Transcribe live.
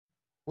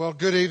Well,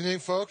 good evening,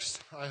 folks.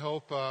 I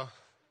hope at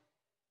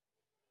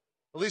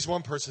least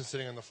one person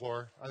sitting on the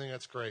floor. I think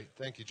that's great.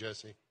 Thank you,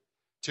 Jesse.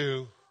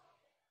 Two,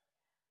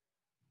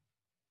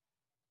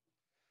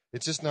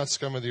 it's just not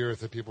scum of the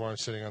earth that people aren't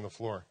sitting on the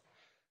floor.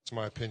 It's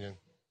my opinion.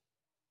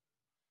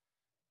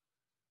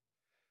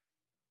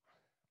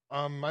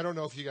 I don't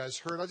know if you guys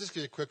heard. I'll just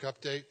give you a quick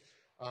update.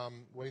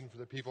 Waiting for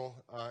the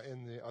people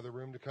in the other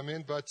room to come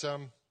in. But,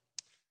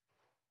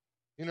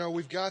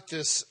 we've got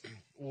this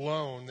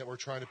loan that we're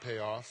trying to pay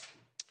off.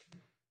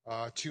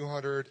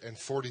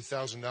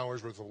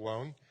 $240,000 worth of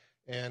loan.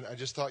 And I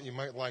just thought you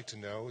might like to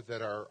know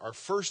that our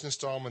first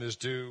installment is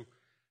due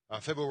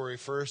February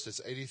 1st. It's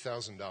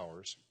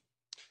 $80,000.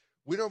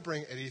 We don't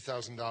bring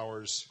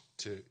 $80,000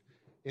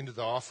 into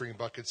the offering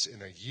buckets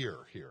in a year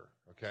here,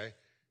 okay?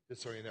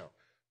 Just so you know.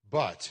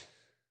 But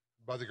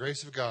by the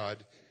grace of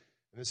God,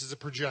 and this is a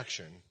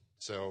projection,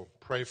 so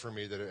pray for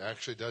me that it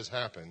actually does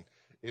happen,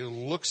 it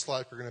looks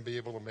like we're going to be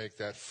able to make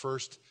that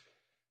first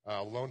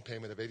loan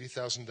payment of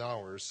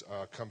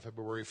 $80,000 come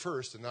February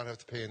 1st and not have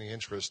to pay any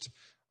interest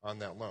on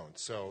that loan.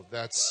 So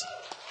that's,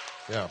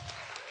 yeah.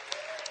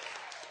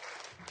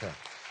 Okay.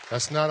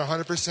 That's not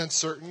 100%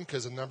 certain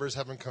because the numbers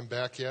haven't come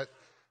back yet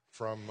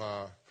from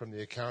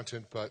the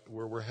accountant, but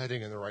we're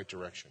heading in the right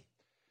direction.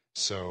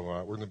 So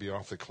we're going to be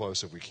awfully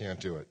close if we can't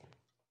do it.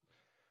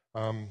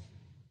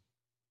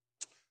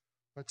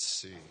 Let's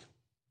see.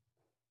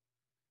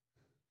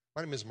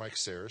 My name is Mike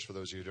Sayers, for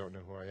those of you who don't know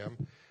who I am.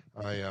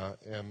 I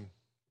am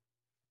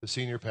the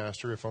senior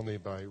pastor, if only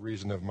by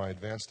reason of my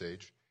advanced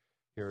age,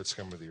 here at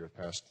Scum of the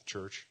Earth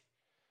Church.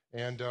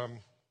 And,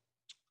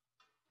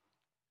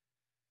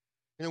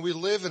 we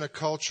live in a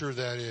culture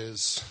that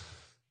is,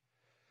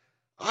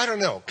 I don't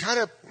know, kind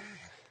of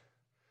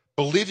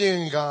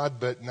believing in God,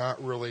 but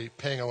not really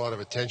paying a lot of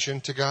attention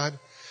to God.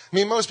 I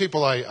mean, most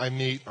people I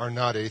meet are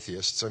not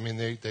atheists. I mean,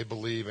 they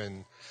believe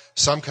in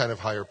some kind of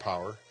higher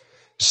power.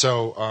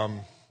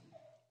 So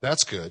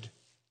that's good.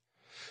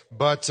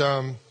 But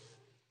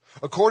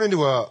according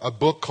to a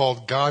book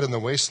called God in the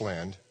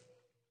Wasteland,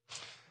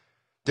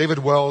 David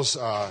Wells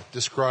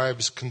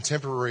describes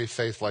contemporary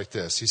faith like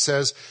this. He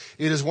says,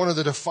 "It is one of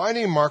the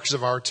defining marks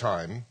of our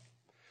time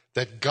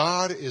that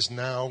God is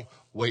now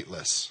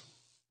weightless."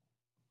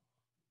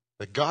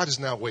 That God is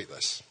now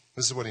weightless.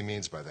 This is what he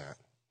means by that.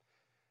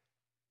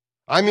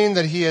 I mean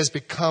that he has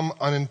become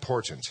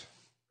unimportant.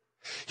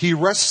 He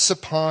rests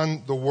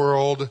upon the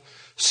world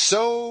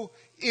so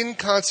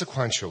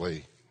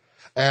inconsequentially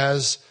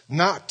as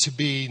not to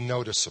be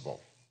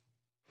noticeable.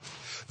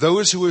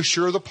 Those who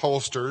assure the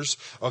pollsters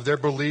of their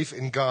belief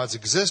in God's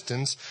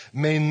existence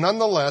may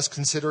nonetheless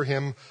consider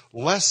him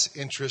less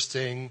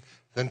interesting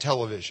than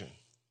television.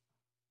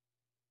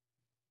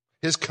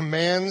 His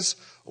commands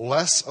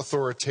less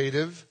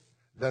authoritative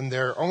than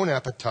their own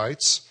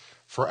appetites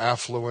for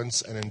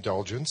affluence and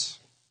indulgence.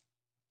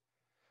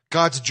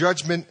 God's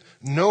judgment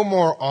no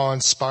more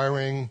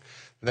awe-inspiring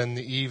than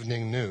the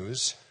evening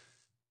news,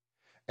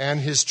 and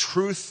his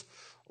truth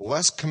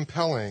less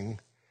compelling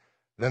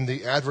than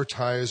the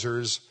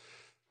advertiser's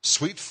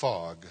sweet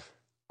fog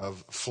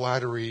of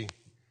flattery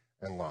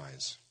and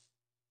lies.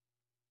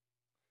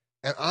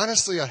 And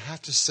honestly, I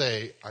have to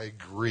say, I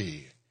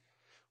agree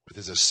with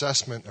his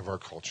assessment of our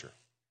culture.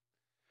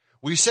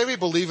 We say we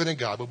believe in a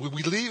God, but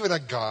we believe in a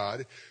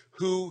God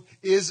who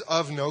is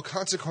of no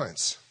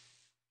consequence.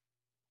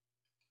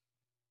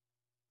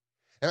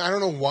 And I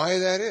don't know why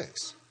that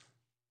is.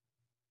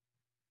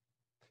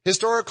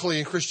 Historically,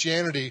 in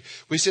Christianity,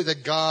 we say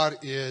that God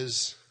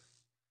is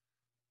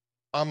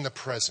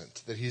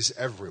omnipresent, that he's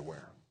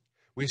everywhere.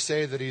 We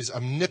say that he's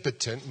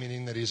omnipotent,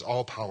 meaning that he's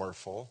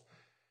all-powerful.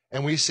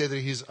 And we say that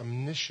he's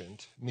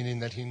omniscient, meaning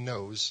that he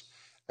knows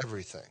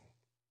everything.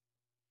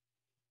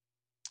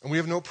 And we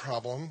have no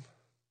problem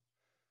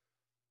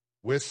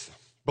with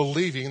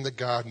believing that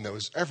God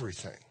knows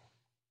everything.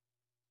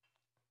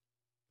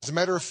 As a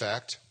matter of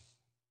fact,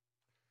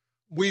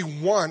 we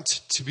want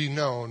to be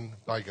known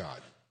by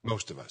God,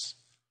 most of us.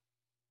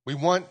 We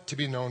want to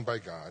be known by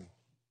God.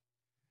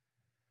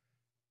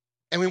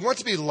 And we want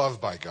to be loved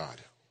by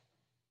God.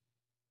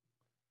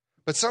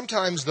 But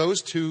sometimes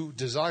those two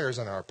desires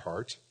on our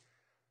part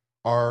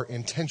are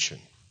in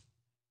tension.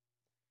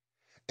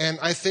 And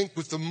I think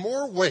with the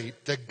more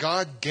weight that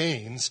God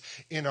gains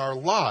in our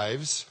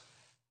lives,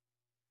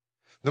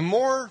 the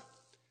more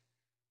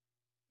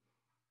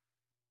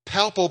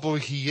palpable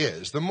he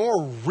is, the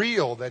more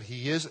real that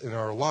he is in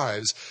our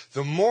lives,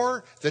 the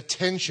more the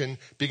tension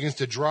begins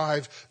to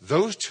drive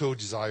those two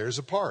desires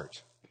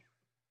apart.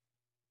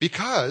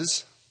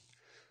 Because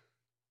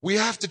we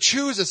have to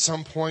choose at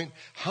some point,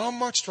 how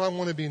much do I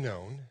want to be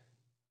known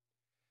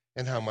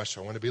and how much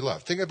do I want to be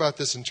loved? Think about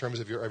this in terms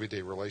of your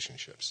everyday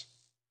relationships.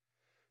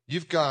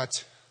 You've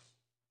got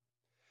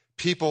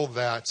people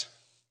that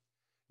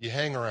you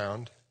hang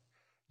around,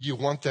 you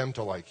want them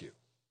to like you.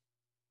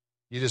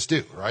 You just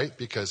do, right?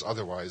 Because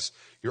otherwise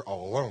you're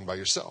all alone by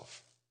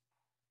yourself.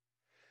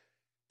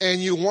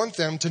 And you want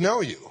them to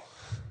know you.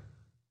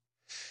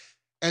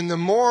 And the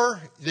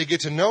more they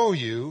get to know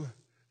you,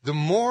 the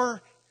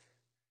more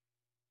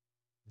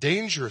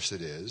dangerous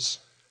it is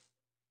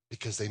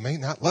because they may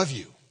not love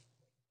you.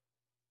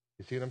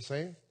 You see what I'm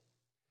saying?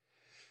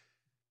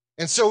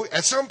 And so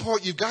at some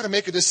point, you've got to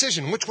make a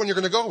decision which one you're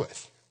going to go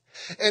with.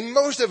 And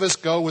most of us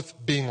go with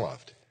being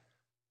loved.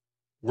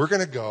 We're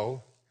going to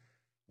go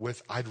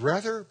with, I'd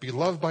rather be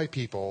loved by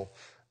people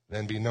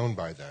than be known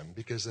by them,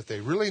 because if they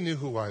really knew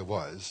who I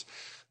was,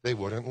 they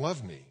wouldn't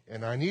love me.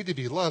 And I need to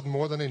be loved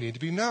more than I need to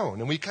be known.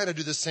 And we kind of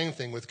do the same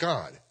thing with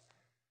God.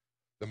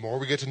 The more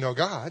we get to know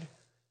God,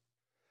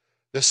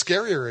 the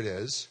scarier it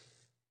is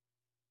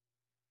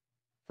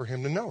for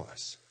him to know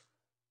us.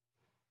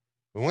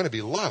 We want to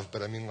be loved,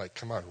 but I mean, like,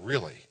 come on,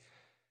 really?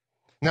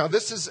 Now,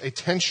 this is a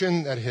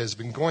tension that has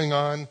been going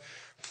on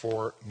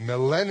for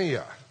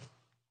millennia.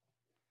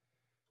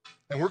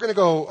 And we're going to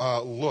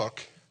go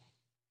look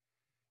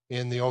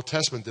in the Old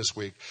Testament this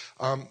week.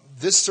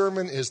 This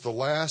sermon is the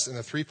last in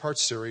a three-part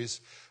series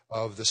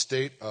of the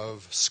state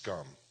of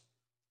scum.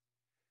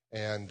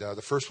 And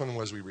the first one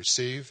was we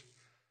receive.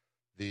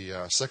 The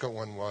second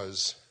one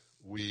was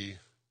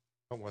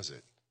what was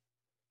it?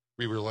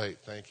 We relate,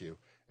 thank you.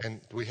 And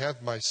do we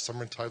have my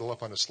sermon title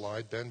up on a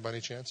slide, Ben, by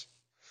any chance?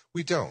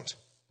 We don't.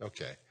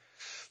 Okay.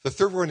 The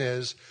third one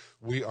is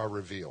we are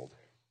revealed.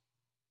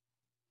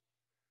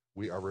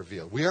 We are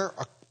revealed. We are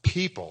a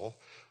people,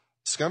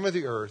 scum of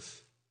the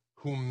earth,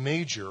 who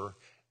major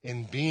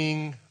in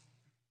being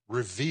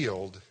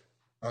revealed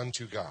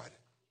unto God.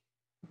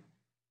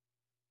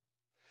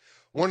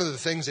 One of the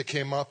things that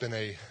came up in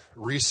a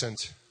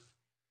recent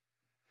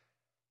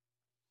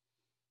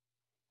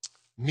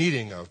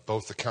meeting of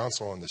both the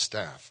council and the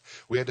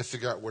staff, we had to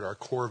figure out what our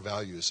core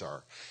values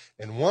are.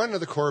 And one of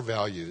the core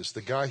values,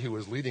 the guy who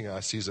was leading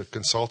us, he's a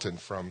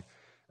consultant from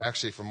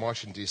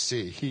Washington,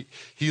 D.C.,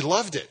 he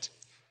loved it.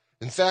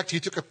 In fact, he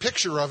took a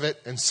picture of it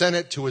and sent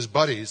it to his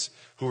buddies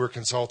who were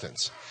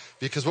consultants.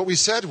 Because what we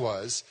said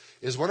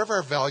is one of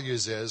our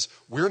values is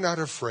we're not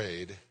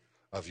afraid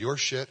of your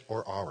shit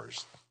or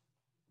ours.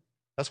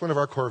 That's one of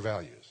our core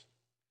values.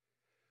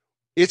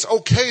 It's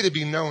okay to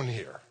be known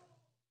here.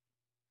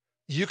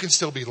 You can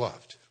still be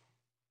loved.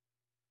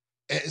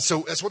 And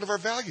so that's one of our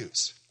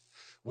values.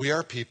 We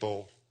are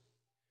people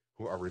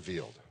who are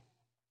revealed.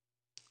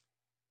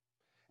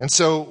 And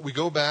so we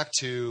go back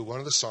to one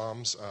of the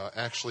Psalms,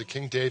 actually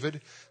King David,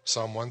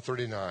 Psalm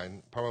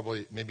 139,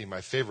 probably maybe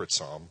my favorite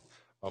psalm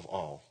of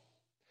all.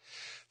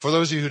 For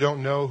those of you who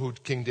don't know who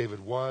King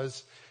David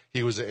was,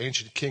 he was the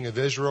ancient king of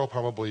Israel,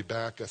 probably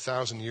back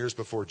 1,000 years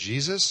before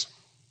Jesus.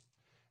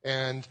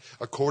 And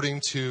according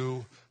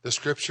to the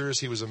scriptures,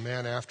 he was a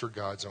man after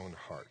God's own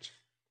heart.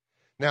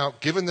 Now,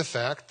 given the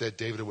fact that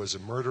David was a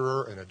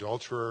murderer, an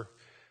adulterer,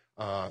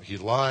 he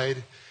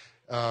lied,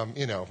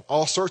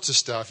 all sorts of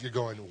stuff, you're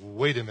going,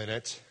 wait a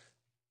minute,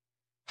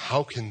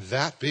 how can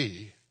that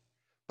be?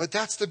 But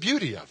that's the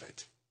beauty of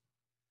it.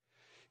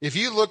 If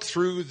you look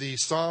through the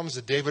Psalms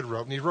that David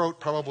wrote, and he wrote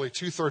probably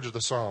 2/3 of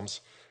the Psalms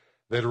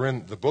that are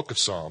in the book of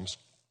Psalms,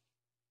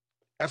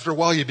 after a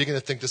while you begin to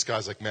think this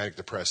guy's like manic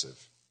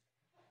depressive.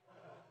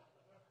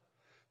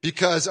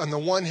 Because on the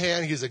one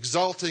hand, he's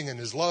exalting in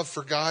his love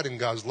for God and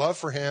God's love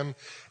for him.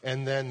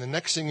 And then the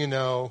next thing you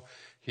know,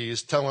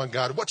 he's telling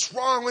God, what's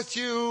wrong with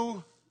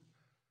you?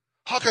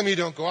 How come you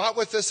don't go out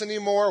with us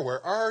anymore?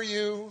 Where are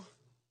you?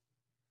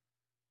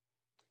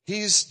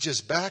 He's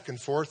just back and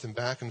forth and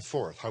back and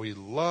forth. How he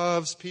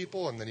loves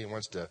people and then he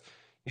wants to,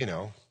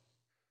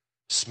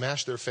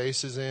 smash their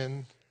faces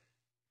in.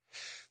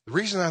 The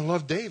reason I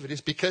love David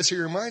is because he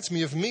reminds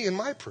me of me in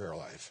my prayer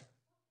life.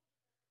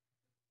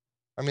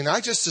 I mean,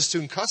 I just as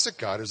soon cuss at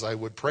God as I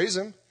would praise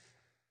him.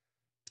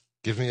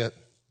 Give me a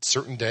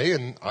certain day,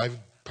 and I've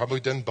probably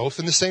done both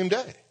in the same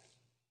day.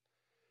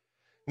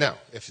 Now,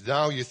 if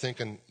now you're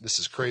thinking, this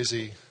is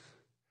crazy,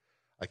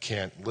 I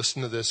can't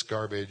listen to this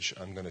garbage,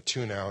 I'm going to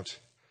tune out,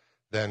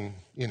 then,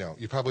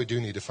 you probably do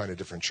need to find a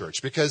different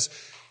church. Because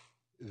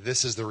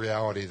this is the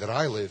reality that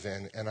I live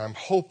in, and I'm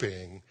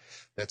hoping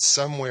that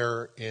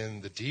somewhere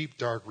in the deep,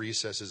 dark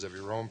recesses of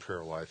your own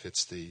prayer life,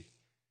 it's the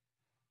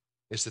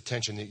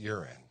tension that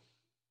you're in.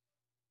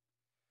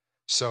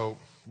 So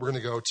we're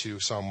going to go to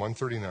Psalm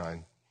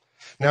 139.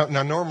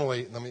 Now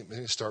normally, let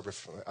me start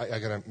with, I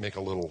got to make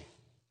a little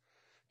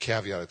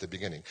caveat at the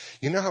beginning.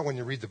 You know how when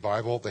you read the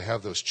Bible, they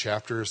have those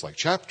chapters, like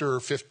chapter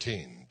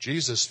 15,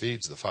 Jesus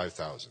feeds the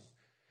 5,000.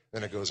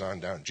 Then it goes on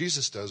down,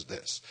 Jesus does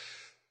this.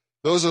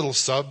 Those little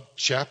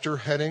sub-chapter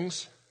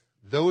headings,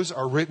 those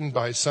are written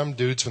by some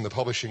dudes from the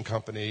publishing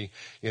company,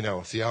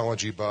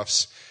 theology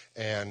buffs,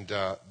 and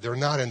they're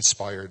not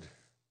inspired.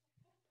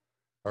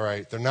 All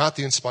right, they're not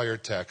the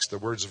inspired text, the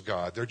words of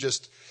God. They're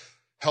just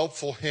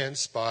helpful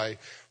hints by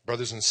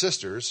brothers and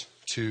sisters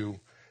to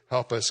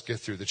help us get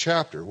through the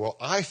chapter. Well,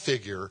 I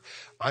figure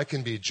I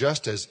can be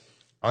just as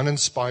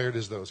uninspired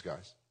as those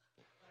guys.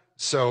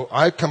 So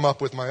I come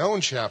up with my own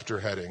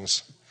chapter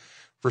headings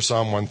for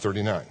Psalm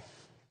 139.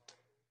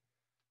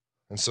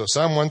 And so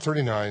Psalm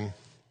 139,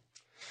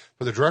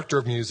 for the director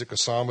of music, a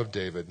psalm of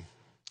David,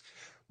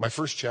 my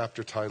first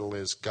chapter title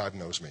is God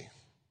Knows Me.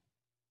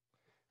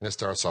 And it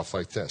starts off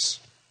like this.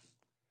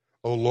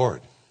 O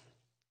Lord,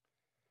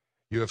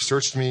 You have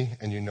searched me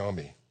and you know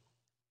me.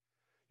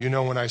 You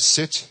know when I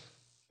sit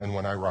and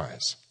when I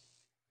rise.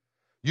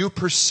 You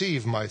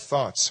perceive my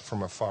thoughts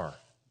from afar.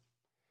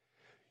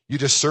 You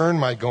discern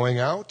my going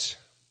out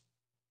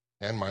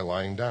and my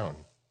lying down.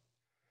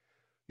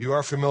 You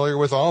are familiar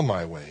with all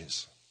my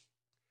ways.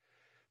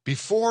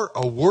 Before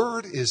a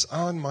word is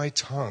on my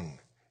tongue,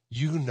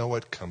 you know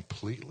it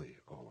completely,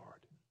 O Lord.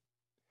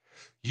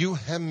 You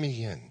hem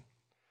me in,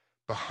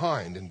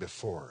 behind and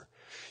before.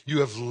 You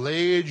have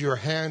laid your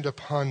hand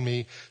upon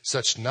me.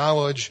 Such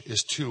knowledge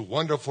is too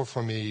wonderful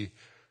for me,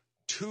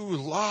 too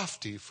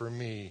lofty for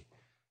me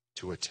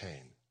to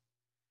attain.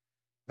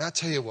 Now, I'll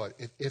tell you what,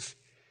 if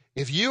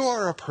you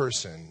are a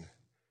person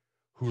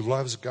who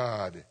loves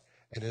God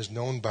and is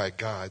known by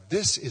God,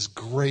 this is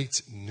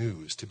great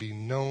news, to be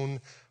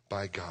known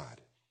by God.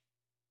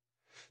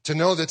 To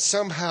know that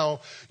somehow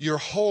your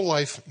whole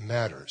life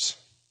matters.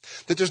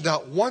 That there's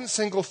not one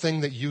single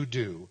thing that you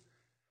do.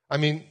 I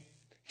mean,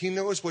 he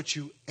knows what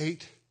you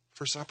ate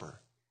for supper.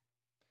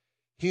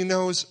 He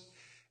knows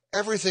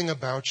everything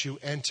about you.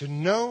 And to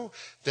know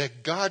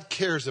that God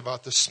cares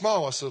about the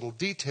smallest little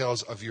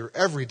details of your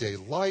everyday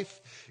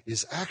life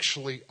is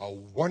actually a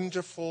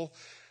wonderful,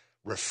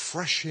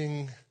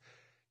 refreshing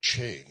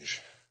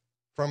change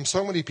from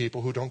so many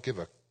people who don't give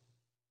a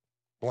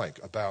blank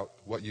about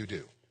what you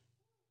do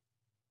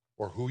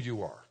or who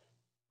you are.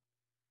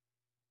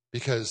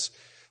 Because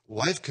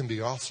life can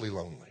be awfully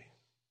lonely.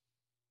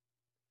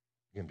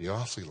 It can be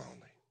awfully lonely.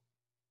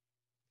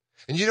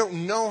 And you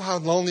don't know how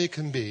lonely it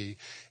can be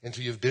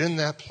until you've been in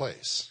that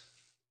place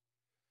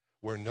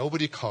where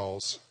nobody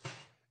calls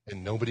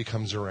and nobody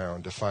comes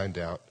around to find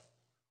out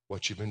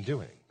what you've been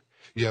doing.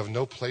 You have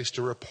no place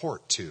to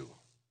report to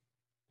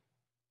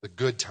the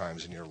good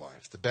times in your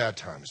life, the bad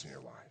times in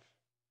your life.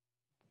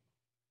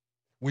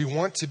 We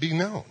want to be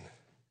known.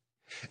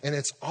 And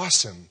it's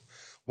awesome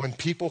when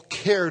people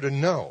care to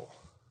know.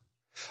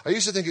 I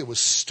used to think it was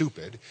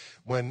stupid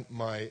when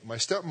my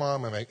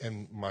stepmom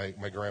and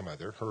my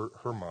grandmother,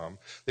 her mom,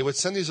 they would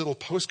send these little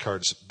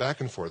postcards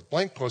back and forth,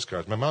 blank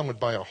postcards. My mom would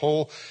buy a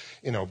whole,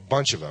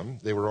 bunch of them.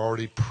 They were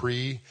already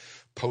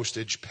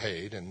pre-postage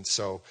paid. And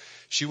so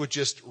she would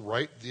just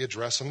write the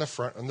address on the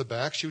front and the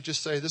back. She would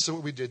just say, this is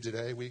what we did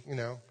today. We,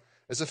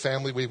 as a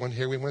family, we went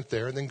here, we went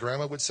there. And then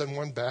Grandma would send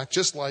one back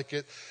just like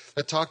it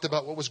that talked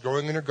about what was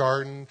growing in her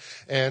garden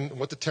and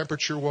what the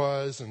temperature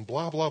was and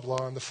blah, blah,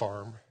 blah on the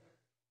farm.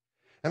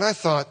 And I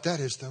thought, that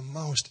is the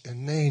most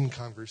inane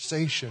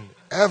conversation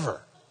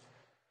ever.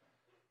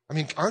 I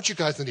mean, aren't you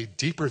guys any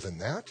deeper than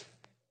that?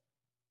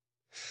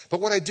 But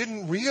what I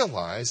didn't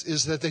realize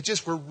is that they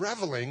just were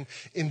reveling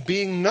in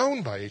being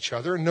known by each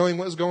other and knowing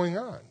what was going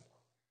on.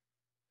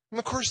 And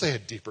of course they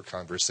had deeper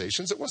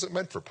conversations. It wasn't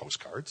meant for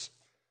postcards.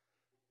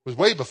 It was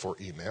way before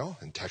email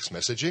and text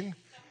messaging.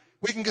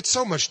 We can get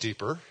so much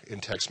deeper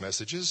in text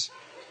messages.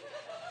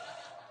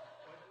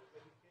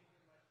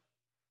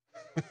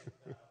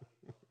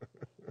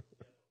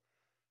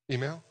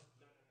 Email?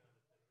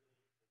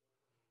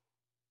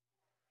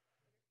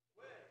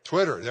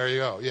 Twitter, there you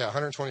go. Yeah,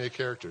 128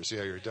 characters.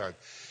 Yeah, you're done.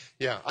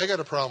 Yeah, I got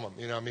a problem.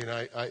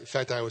 In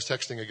fact, I was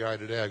texting a guy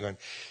today. I'm going,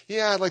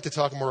 yeah, I'd like to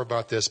talk more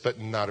about this,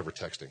 but not over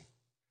texting.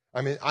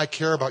 I mean, I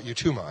care about you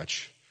too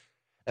much,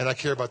 and I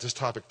care about this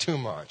topic too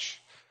much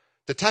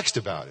to text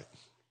about it.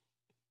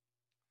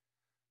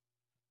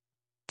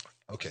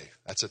 Okay,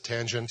 that's a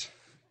tangent.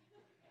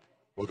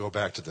 We'll go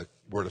back to the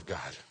Word of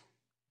God.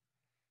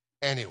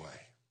 Anyway.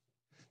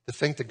 To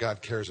think that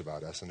God cares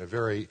about us in a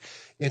very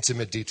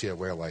intimate, detailed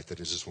way like that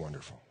is just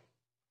wonderful.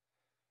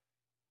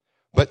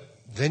 But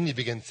then you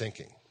begin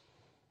thinking,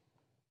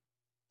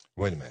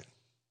 wait a minute,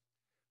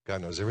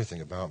 God knows everything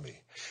about me.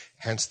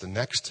 Hence the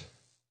next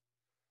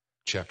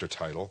chapter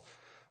title,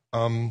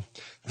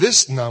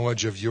 this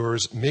knowledge of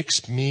yours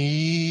makes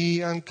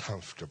me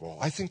uncomfortable.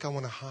 I think I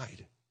want to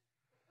hide.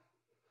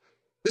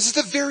 This is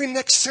the very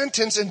next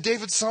sentence in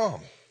David's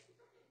psalm.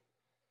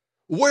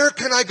 Where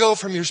can I go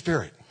from your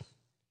spirit?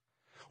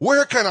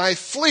 Where can I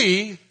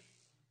flee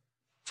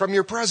from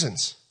your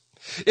presence?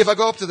 If I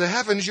go up to the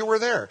heavens, you are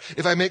there.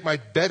 If I make my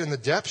bed in the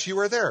depths, you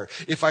are there.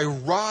 If I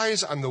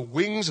rise on the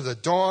wings of the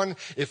dawn,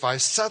 if I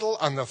settle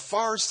on the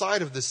far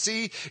side of the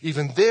sea,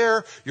 even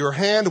there your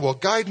hand will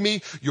guide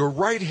me, your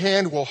right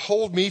hand will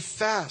hold me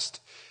fast.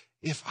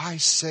 If I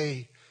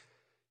say,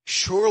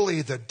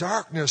 surely the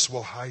darkness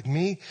will hide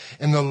me,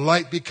 and the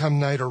light become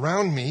night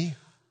around me,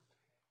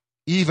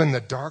 even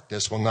the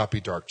darkness will not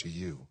be dark to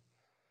you.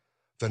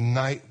 The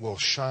night will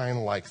shine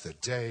like the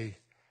day,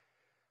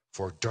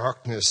 for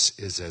darkness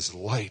is as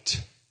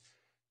light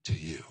to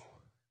you.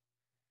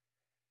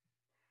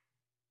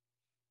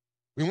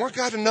 We want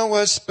God to know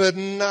us, but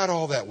not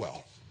all that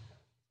well.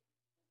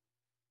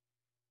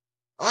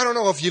 I don't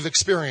know if you've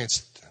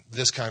experienced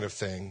this kind of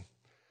thing,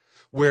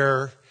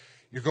 where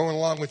you're going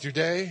along with your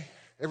day,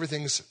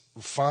 everything's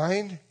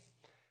fine,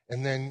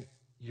 and then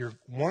you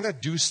want to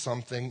do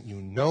something you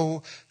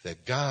know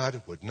that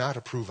God would not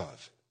approve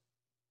of.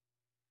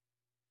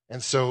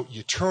 And so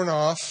you turn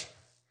off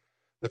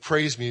the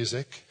praise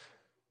music.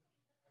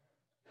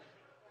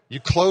 You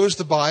close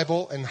the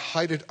Bible and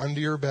hide it under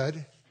your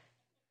bed.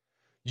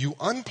 You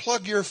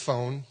unplug your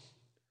phone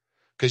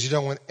because you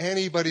don't want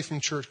anybody from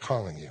church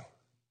calling you.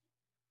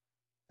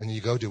 And you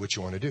go do what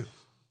you want to do.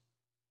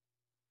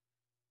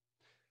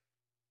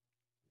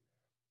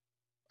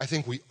 I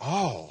think we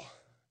all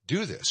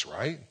do this,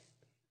 right?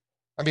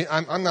 I mean,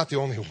 I'm not the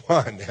only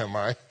one, am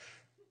I?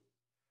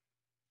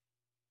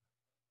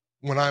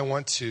 When I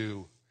want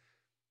to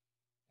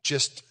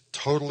just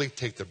totally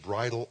take the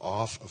bridle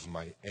off of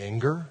my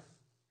anger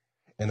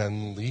and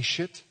unleash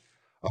it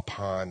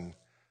upon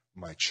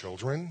my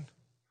children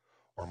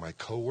or my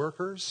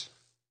coworkers,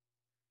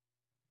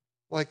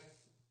 like,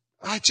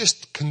 I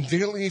just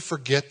conveniently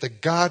forget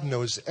that God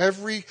knows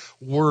every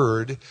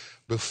word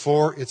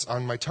before it's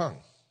on my tongue.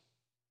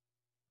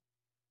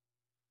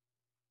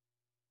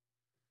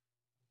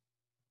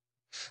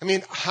 I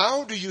mean,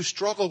 how do you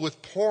struggle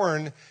with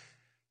porn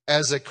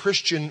as a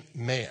Christian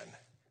man?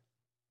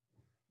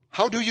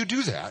 How do you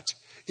do that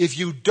if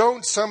you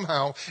don't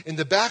somehow, in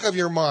the back of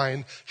your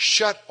mind,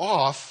 shut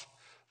off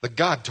the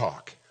God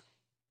talk?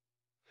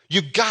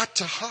 You've got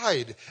to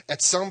hide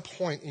at some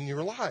point in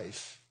your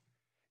life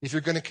if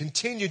you're going to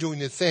continue doing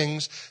the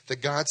things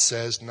that God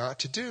says not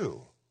to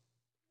do.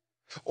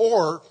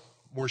 Or,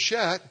 worse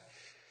yet,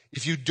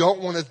 if you don't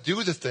want to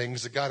do the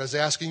things that God is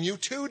asking you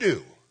to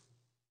do,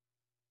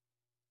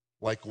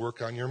 like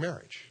work on your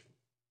marriage.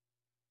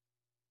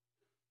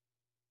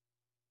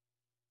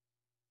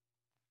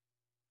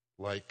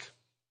 Like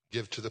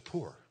give to the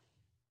poor.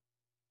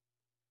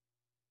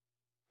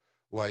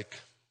 Like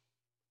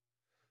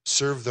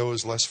serve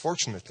those less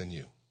fortunate than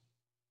you.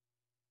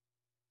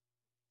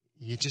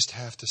 You just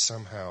have to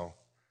somehow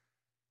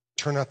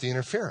turn out the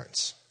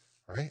interference,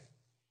 right?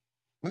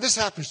 And this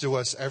happens to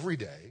us every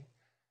day.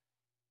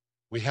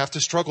 We have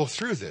to struggle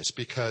through this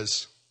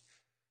because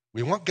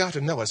we want God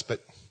to know us,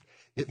 but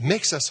it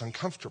makes us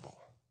uncomfortable.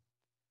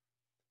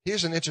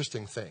 Here's an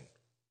interesting thing.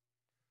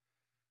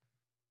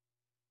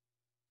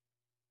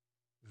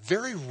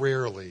 Very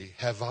rarely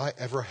have I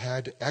ever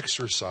had to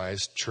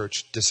exercise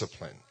church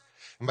discipline.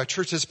 And by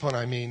church discipline,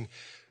 I mean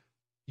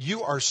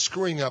you are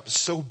screwing up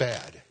so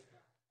bad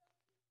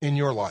in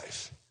your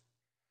life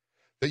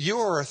that you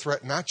are a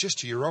threat not just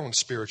to your own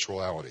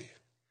spirituality,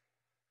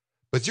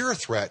 but you're a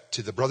threat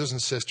to the brothers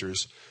and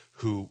sisters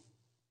who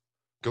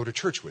go to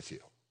church with you.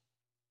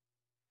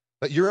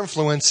 That your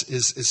influence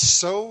is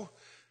so,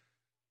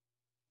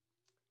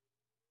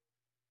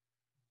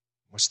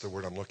 what's the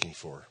word I'm looking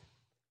for?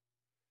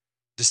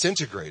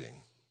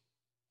 Disintegrating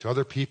to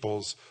other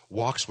people's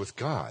walks with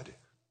God,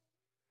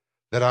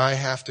 that I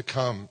have to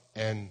come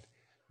and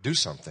do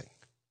something.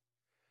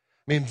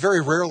 I mean,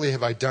 very rarely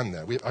have I done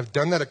that. I've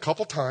done that a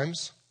couple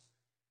times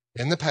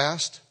in the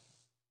past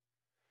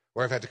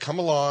where I've had to come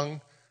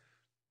along,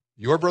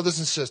 your brothers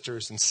and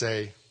sisters, and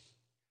say,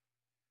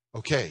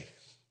 okay,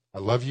 I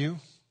love you,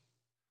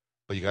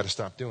 but you got to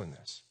stop doing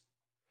this.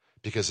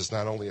 Because it's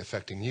not only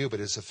affecting you, but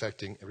it's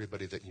affecting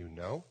everybody that you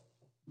know.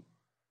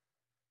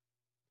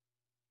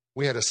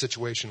 We had a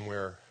situation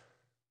where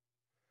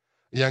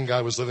a young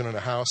guy was living in a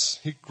house.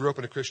 He grew up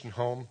in a Christian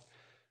home.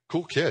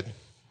 Cool kid.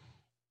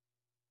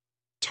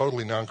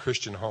 Totally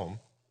non-Christian home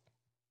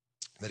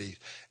that he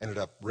ended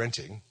up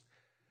renting.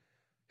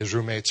 His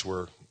roommates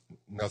were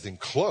nothing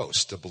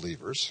close to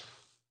believers.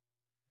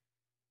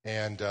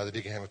 And they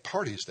began with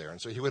parties there.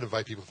 And so he would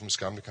invite people from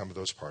Scum to come to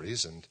those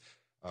parties. And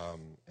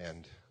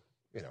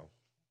you know,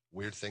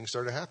 weird things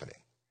started happening.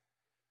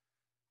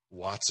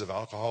 Lots of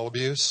alcohol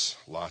abuse,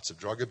 lots of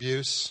drug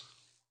abuse,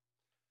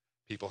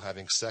 people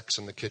having sex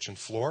on the kitchen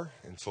floor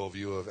in full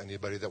view of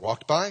anybody that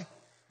walked by,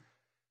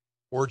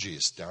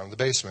 orgies down in the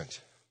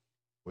basement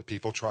with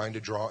people trying to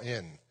draw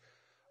in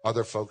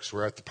other folks who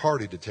were at the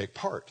party to take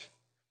part.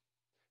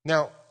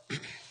 Now,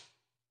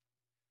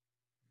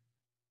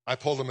 I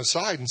pulled him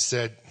aside and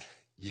said,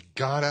 you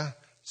gotta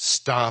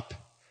stop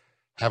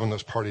having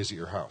those parties at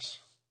your house.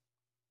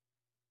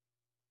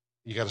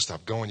 You got to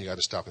stop going. You got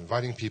to stop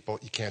inviting people.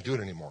 You can't do it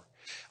anymore.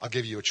 I'll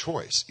give you a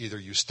choice. Either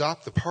you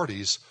stop the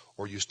parties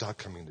or you stop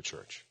coming to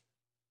church.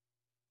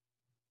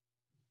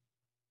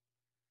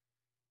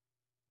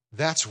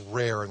 That's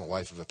rare in the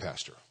life of a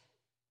pastor.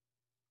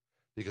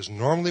 Because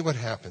normally what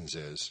happens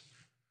is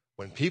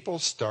when people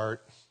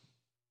start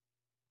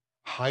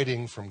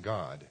hiding from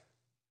God,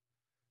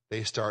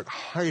 they start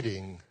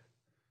hiding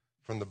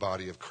from the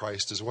body of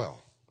Christ as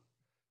well.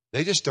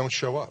 They just don't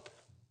show up.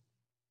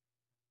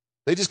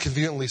 They just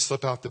conveniently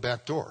slip out the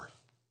back door.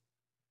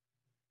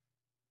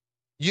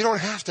 You don't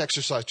have to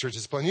exercise church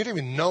discipline. You don't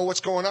even know what's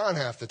going on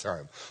half the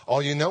time.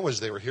 All you know is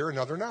they were here and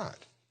now they're not.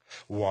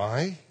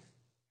 Why?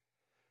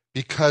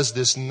 Because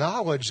this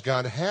knowledge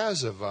God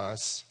has of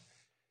us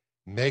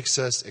makes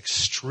us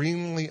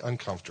extremely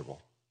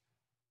uncomfortable.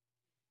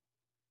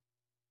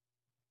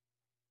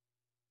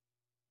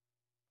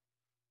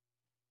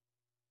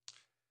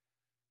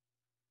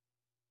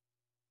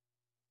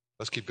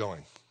 Let's keep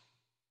going.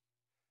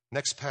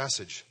 Next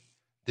passage,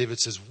 David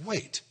says,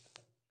 wait,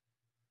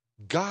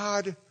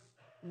 God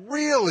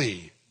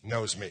really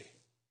knows me.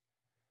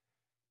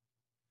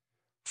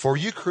 For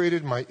you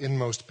created my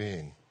inmost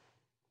being.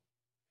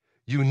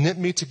 You knit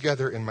me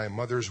together in my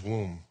mother's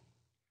womb.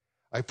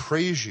 I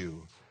praise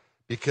you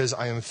because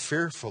I am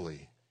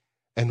fearfully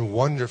and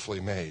wonderfully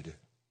made.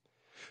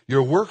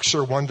 Your works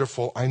are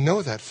wonderful. I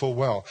know that full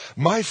well.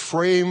 My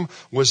frame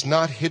was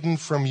not hidden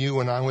from you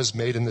when I was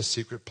made in the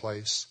secret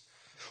place.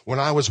 When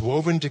I was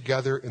woven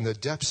together in the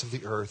depths of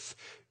the earth,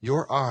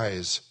 your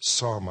eyes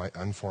saw my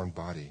unformed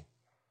body.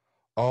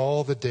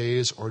 All the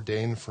days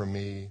ordained for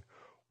me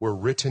were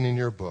written in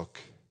your book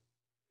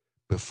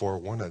before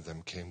one of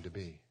them came to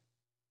be.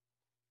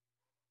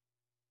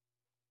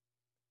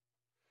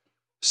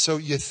 So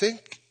you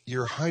think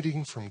you're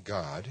hiding from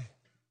God,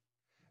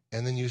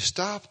 and then you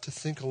stop to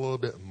think a little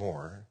bit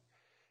more,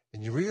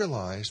 and you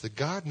realize that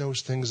God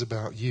knows things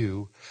about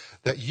you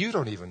that you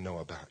don't even know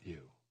about you.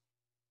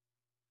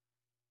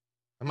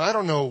 I mean, I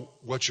don't know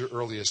what your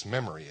earliest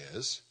memory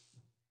is.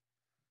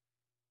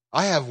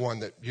 I have one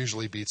that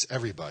usually beats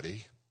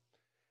everybody.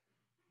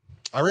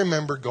 I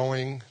remember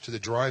going to the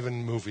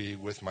drive-in movie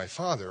with my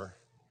father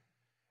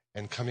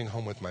and coming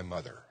home with my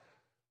mother.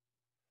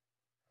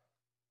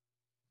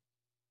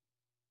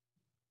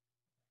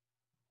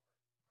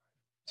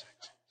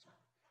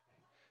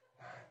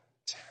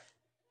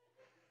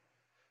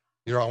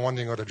 You're all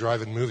wondering what a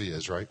drive-in movie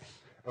is, right?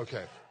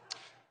 Okay.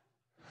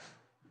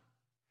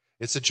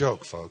 It's a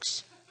joke,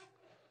 folks.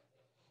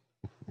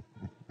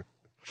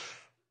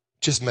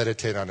 Just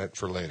meditate on it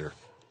for later.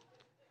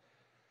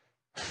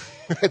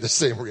 I had the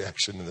same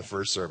reaction in the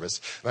first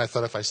service. And I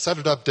thought if I set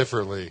it up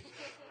differently,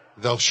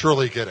 they'll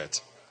surely get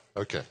it.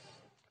 Okay.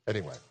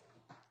 Anyway.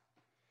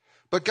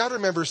 But God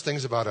remembers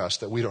things about us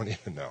that we don't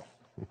even know.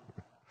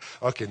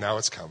 Okay, now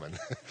it's coming.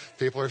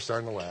 People are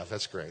starting to laugh.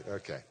 That's great.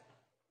 Okay.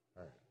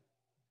 All right.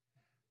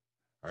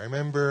 I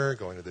remember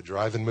going to the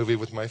drive-in movie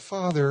with my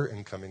father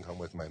and coming home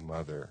with my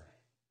mother.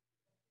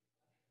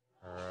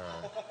 All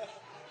right.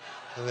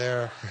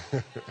 There.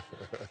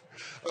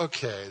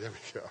 Okay, there we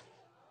go.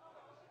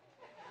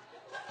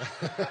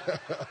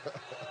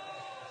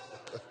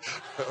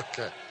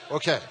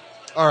 Okay.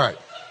 All right.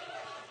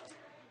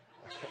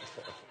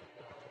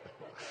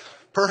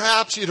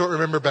 Perhaps you don't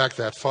remember back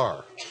that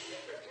far.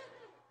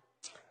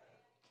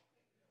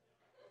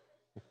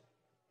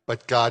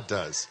 But God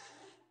does.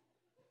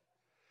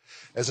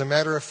 As a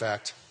matter of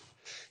fact,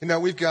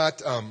 we've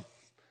got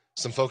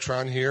some folks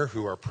around here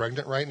who are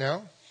pregnant right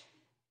now,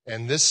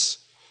 and this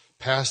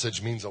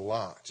passage means a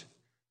lot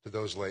to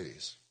those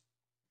ladies.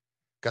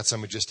 Got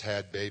some who just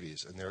had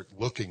babies, and they're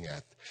looking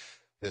at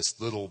this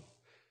little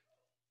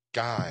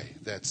guy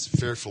that's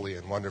fearfully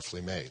and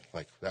wonderfully made,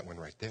 like that one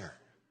right there.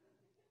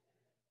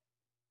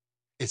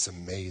 It's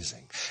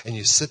amazing. And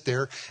you sit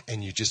there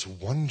and you just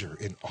wonder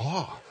in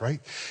awe, right?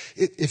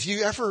 If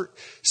you ever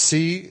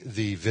see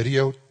the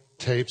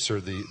videotapes or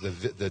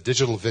the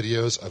digital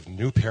videos of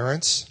new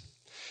parents,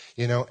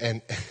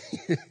 and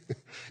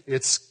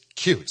it's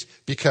cute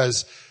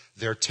because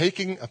they're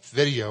taking a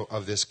video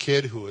of this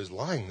kid who is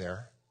lying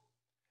there.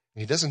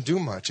 He doesn't do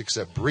much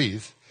except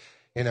breathe.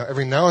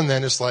 Every now and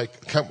then it's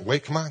like, come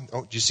on.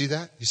 Oh, do you see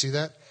that? You see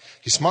that?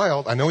 He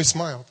smiled. I know he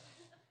smiled.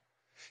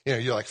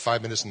 You're like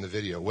 5 minutes in the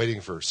video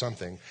waiting for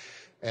something.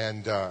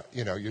 And,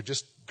 you're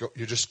just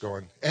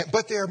going,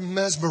 but they're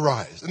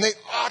mesmerized. And they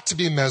ought to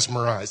be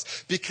mesmerized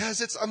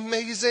because it's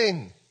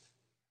amazing.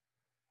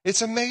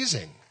 It's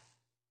amazing.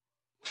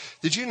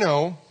 Did you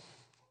know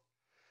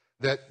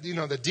that, the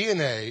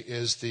DNA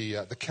is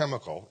the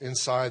chemical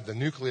inside the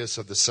nucleus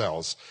of the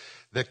cells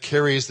that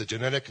carries the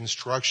genetic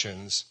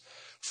instructions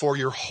for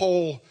your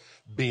whole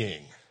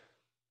being?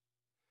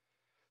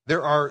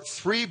 There are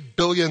 3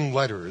 billion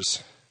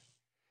letters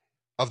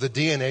of the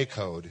DNA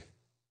code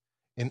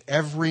in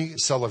every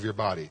cell of your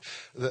body.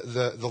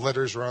 The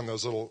letters are on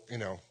those little,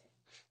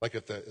 like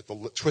at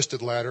the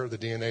twisted ladder, the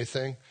DNA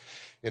thing.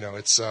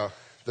 It's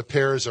the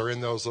pairs are in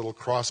those little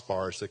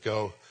crossbars that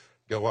go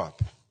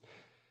up.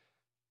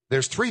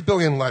 There's 3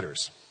 billion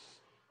letters.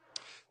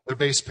 They're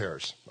base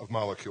pairs of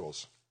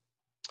molecules.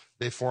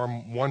 They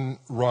form one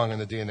rung in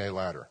the DNA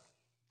ladder.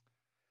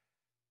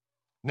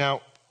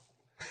 Now,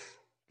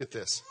 get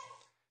this.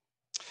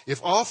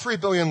 If all 3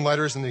 billion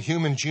letters in the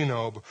human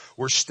genome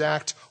were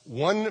stacked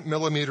 1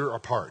 millimeter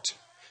apart,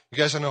 you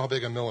guys don't know how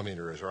big a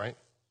millimeter is, right?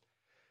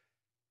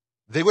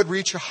 They would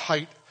reach a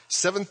height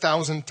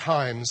 7,000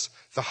 times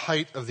the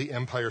height of the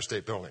Empire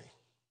State Building.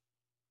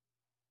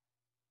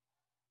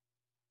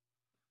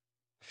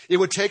 It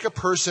would take a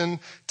person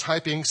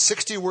typing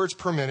 60 words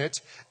per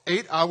minute,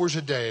 8 hours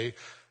a day,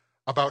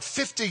 about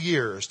 50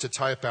 years to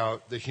type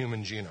out the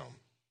human genome.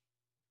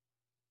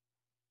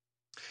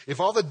 If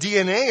all the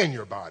DNA in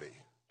your body,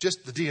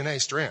 just the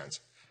DNA strands,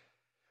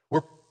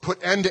 were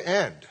put end to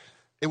end,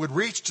 it would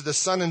reach to the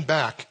sun and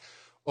back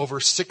over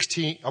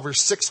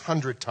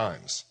 600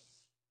 times.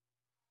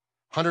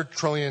 100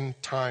 trillion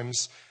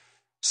times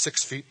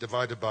 6 feet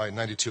divided by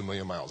 92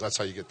 million miles. That's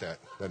how you get that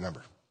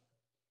number.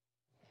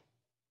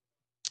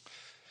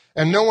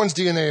 And no one's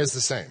DNA is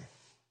the same.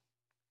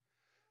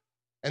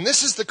 And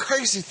this is the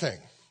crazy thing.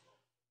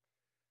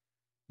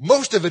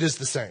 Most of it is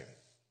the same.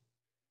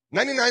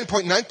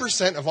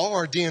 99.9% of all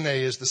our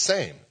DNA is the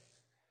same.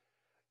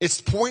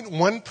 It's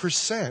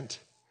 0.1%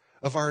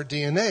 of our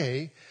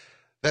DNA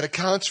that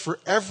accounts for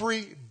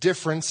every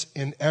difference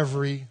in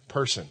every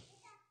person.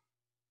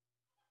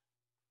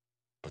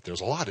 But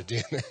there's a lot of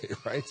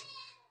DNA, right?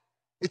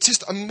 It's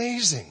just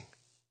amazing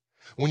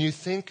when you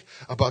think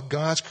about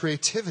God's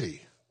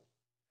creativity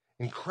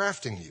in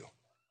crafting you.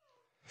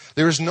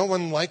 There is no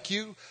one like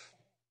you.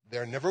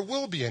 There never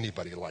will be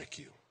anybody like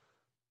you.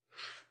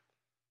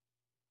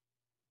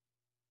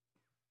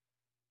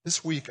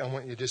 This week, I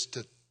want you just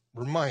to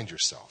remind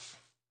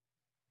yourself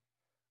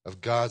of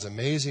God's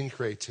amazing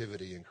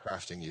creativity in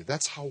crafting you.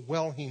 That's how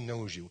well He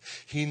knows you.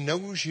 He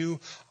knows you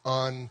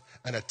on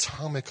an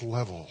atomic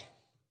level.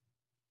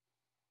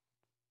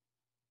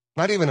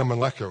 Not even a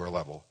molecular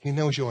level. He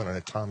knows you on an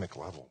atomic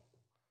level.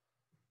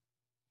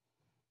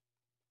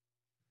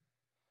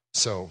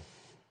 So,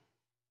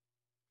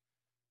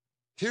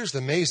 here's the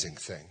amazing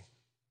thing,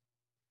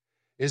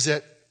 is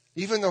that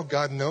even though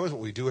God knows what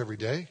we do every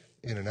day,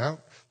 in and out,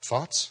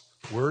 thoughts,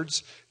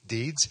 words,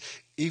 deeds,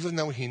 even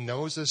though He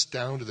knows us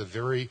down to the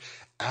very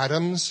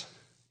atoms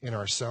in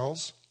our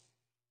cells,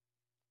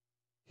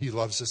 He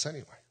loves us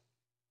anyway.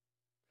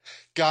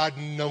 God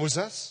knows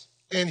us,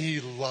 and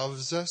He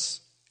loves us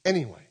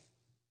anyway.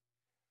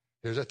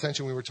 There's that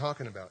tension we were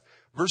talking about.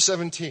 Verse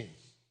 17.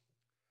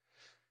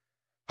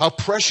 How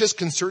precious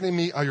concerning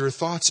me are your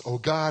thoughts, O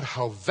God.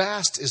 How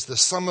vast is the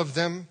sum of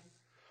them.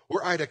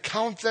 Were I to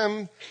count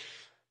them,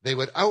 they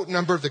would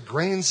outnumber the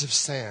grains of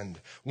sand.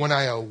 When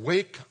I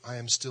awake, I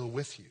am still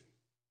with you.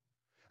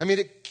 I mean,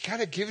 it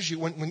kind of gives you,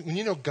 when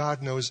you know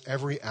God knows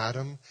every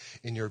atom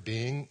in your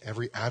being,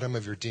 every atom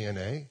of your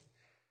DNA,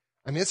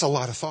 I mean, it's a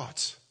lot of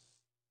thoughts.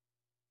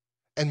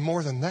 And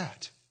more than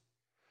that,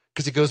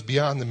 because it goes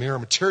beyond the mere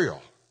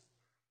material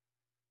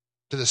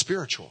to the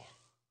spiritual,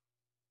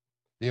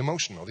 the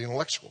emotional, the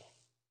intellectual,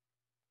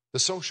 the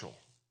social,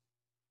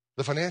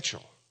 the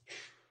financial,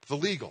 the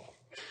legal,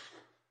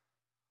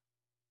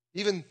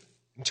 even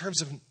in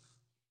terms of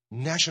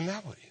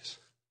nationalities.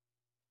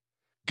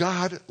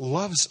 God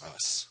loves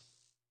us,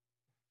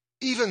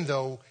 even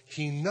though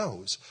He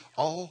knows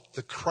all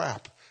the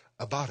crap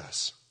about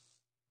us.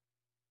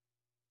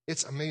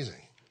 It's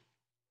amazing.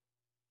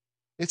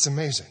 It's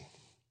amazing.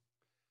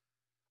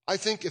 I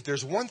think if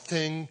there's one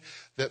thing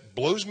that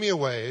blows me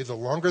away the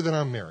longer that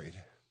I'm married,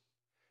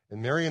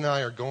 and Mary and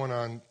I are going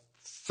on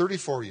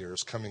 34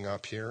 years coming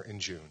up here in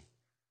June,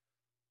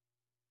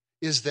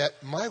 is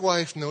that my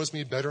wife knows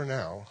me better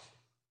now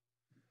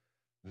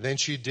than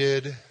she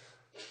did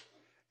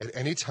at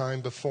any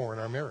time before in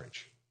our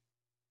marriage.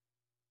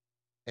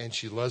 And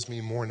she loves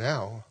me more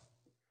now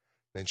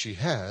than she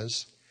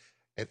has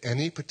at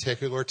any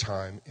particular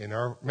time in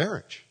our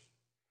marriage.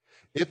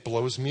 It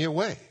blows me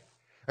away.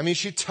 I mean,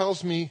 she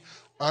tells me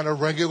on a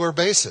regular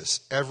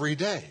basis, every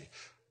day,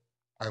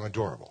 I'm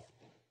adorable.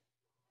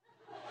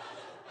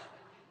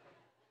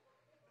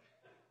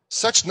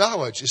 Such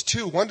knowledge is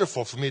too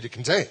wonderful for me to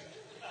contain.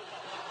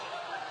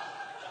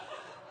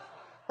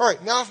 All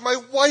right, now if my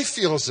wife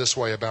feels this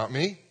way about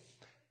me,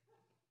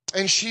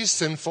 and she's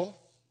sinful,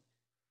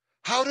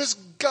 how does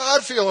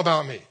God feel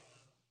about me?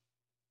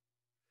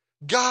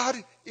 God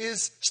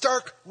is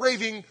stark,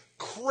 raving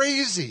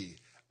crazy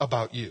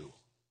about you.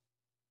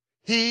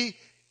 He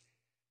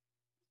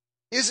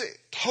is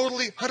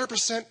totally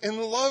 100%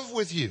 in love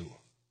with you.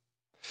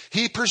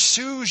 He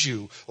pursues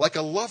you like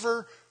a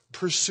lover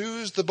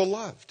pursues the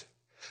beloved.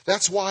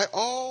 That's why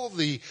all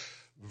the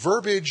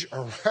verbiage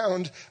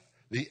around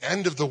the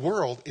end of the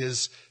world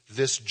is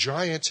this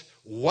giant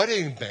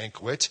wedding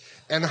banquet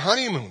and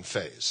honeymoon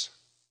phase.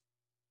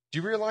 Do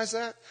you realize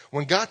that?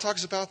 When God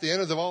talks about the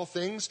end of all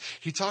things,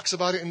 He talks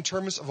about it in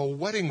terms of a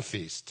wedding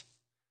feast.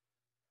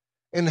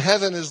 And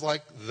heaven is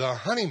like the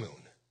honeymoon.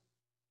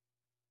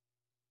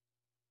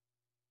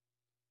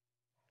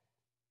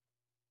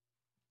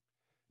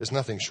 It's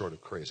nothing short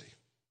of crazy.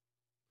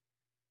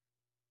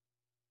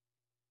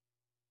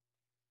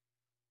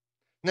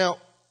 Now,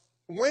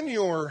 when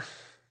you're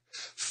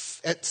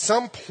at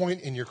some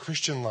point in your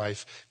Christian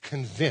life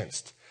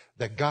convinced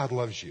that God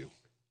loves you,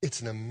 it's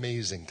an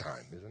amazing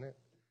time, isn't it?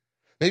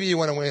 Maybe you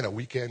went away in a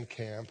weekend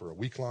camp or a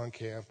week-long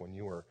camp when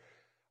you were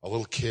a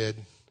little kid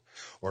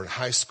or in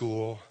high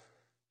school,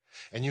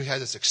 and you had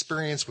this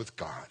experience with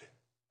God.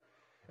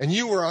 And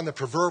you were on the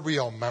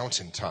proverbial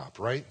mountaintop,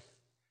 right?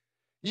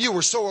 You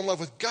were so in love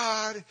with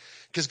God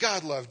because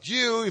God loved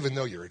you even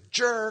though you're a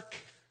jerk.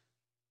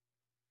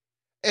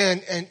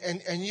 And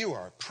you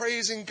are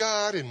praising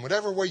God in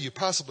whatever way you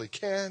possibly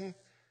can.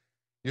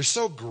 You're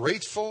so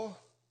grateful.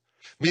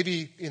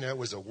 Maybe, it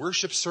was a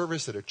worship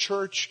service at a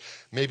church.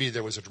 Maybe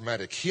there was a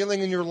dramatic healing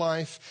in your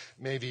life.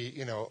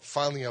 Maybe,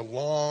 finally a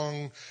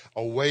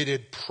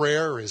long-awaited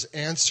prayer is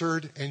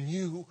answered and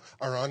you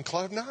are on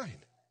cloud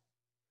nine.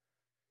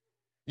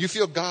 You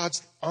feel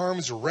God's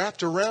arms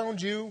wrapped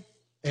around you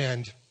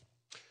and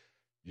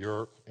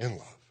you're in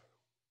love.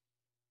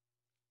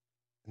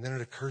 And then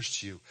it occurs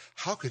to you,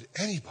 how could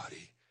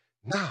anybody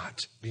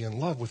not be in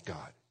love with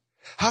God?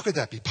 How could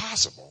that be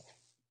possible?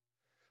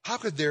 How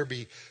could there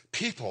be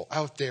people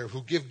out there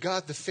who give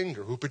God the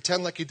finger, who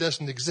pretend like he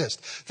doesn't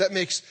exist? That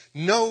makes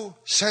no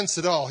sense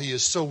at all. He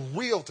is so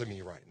real to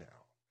me right now.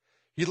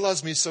 He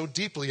loves me so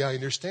deeply, I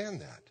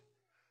understand that.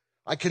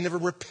 I can never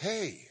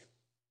repay.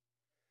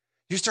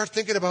 You start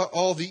thinking about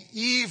all the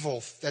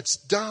evil that's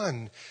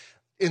done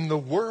in the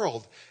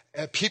world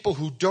at people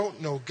who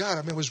don't know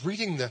God. I was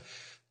reading the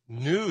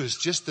news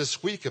just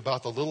this week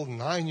about the little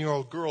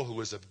 9-year-old girl who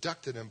was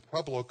abducted in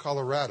Pueblo,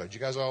 Colorado. Did you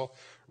guys all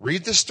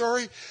read the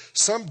story?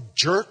 Some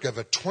jerk of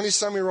a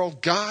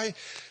 20-some-year-old guy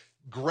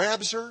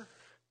grabs her,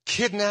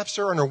 kidnaps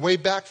her on her way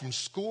back from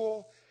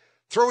school,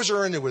 throws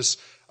her into a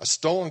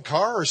stolen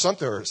car or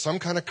something, or some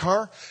kind of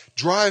car,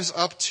 drives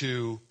up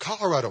to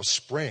Colorado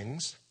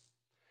Springs.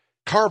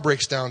 Car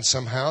breaks down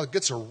somehow,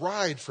 gets a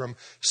ride from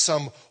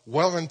some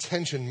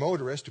well-intentioned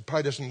motorist who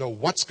probably doesn't know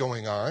what's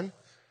going on,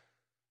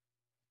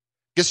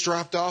 gets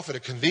dropped off at a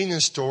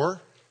convenience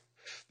store.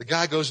 The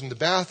guy goes in the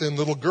bathroom.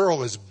 Little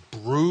girl is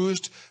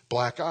bruised,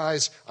 black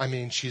eyes.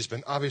 She's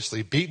been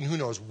obviously beaten. Who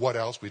knows what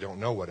else? We don't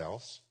know what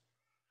else.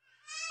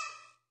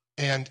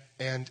 And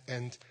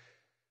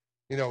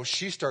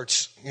she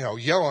starts,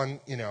 yelling,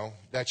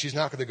 that she's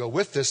not going to go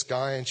with this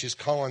guy, and she's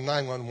calling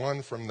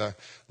 911 from the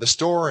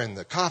store, and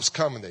the cops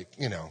come, and they,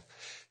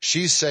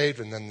 she's saved,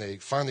 and then they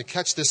finally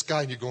catch this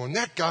guy, and you're going,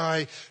 that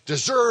guy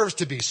deserves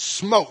to be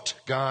smote,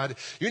 God.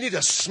 You need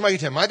to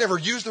smite him. I never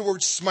use the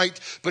word smite,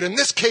 but in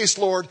this case,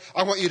 Lord,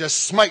 I want you to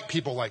smite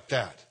people like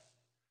that.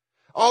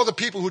 All the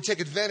people who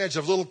take advantage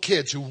of little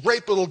kids, who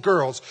rape little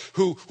girls,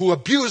 who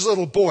abuse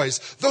little boys,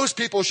 those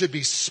people should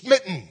be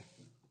smitten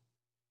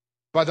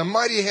by the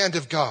mighty hand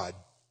of God.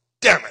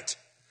 Damn it.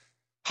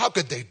 How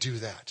could they do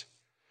that?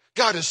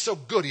 God is so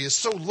good. He is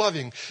so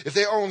loving. If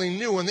they only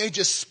knew, and they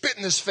just spit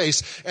in his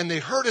face and they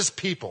hurt his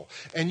people,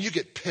 and you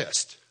get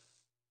pissed.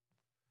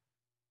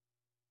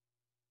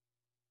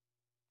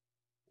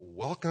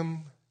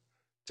 Welcome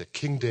to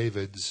King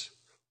David's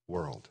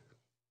world.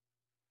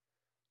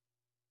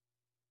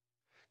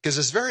 Because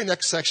this very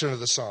next section of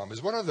the psalm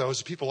is one of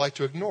those people like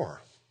to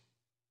ignore.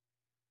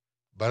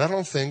 But I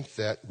don't think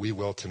that we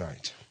will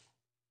tonight.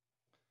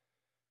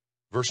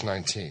 Verse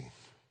 19.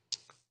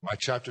 My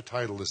chapter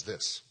title is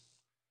this: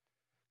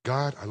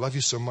 God, I love you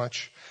so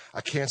much,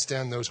 I can't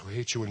stand those who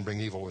hate you and bring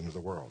evil into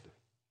the world.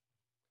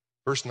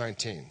 Verse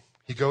 19.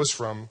 He goes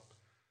from,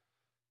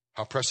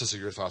 how precious are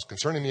your thoughts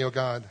concerning me, O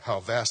God, how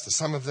vast the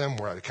sum of them,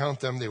 were I to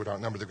count them, they would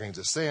outnumber the grains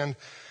of sand.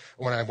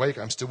 When I wake,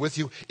 I'm still with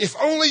you. If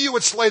only you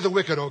would slay the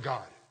wicked, O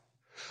God.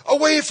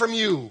 Away from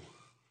you,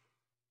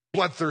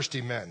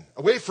 bloodthirsty men.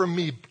 Away from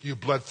me, you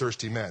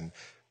bloodthirsty men.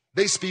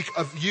 They speak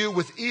of you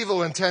with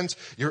evil intent.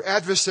 Your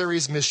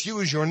adversaries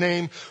misuse your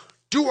name.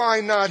 Do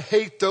I not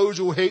hate those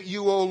who hate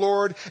you, O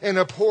Lord, and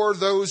abhor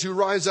those who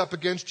rise up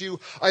against you?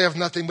 I have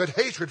nothing but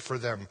hatred for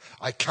them.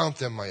 I count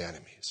them my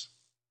enemies.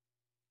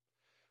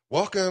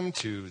 Welcome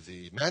to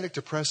the manic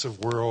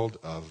depressive world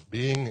of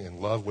being in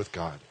love with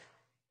God.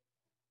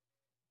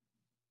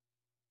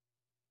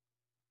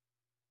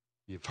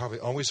 You've probably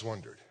always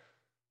wondered.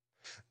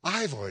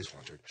 I've always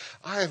wondered.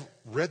 I've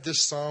read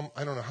this psalm,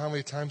 I don't know how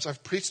many times.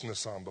 I've preached in the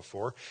psalm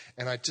before,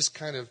 and I just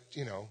kind of,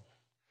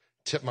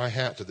 tipped my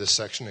hat to this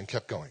section and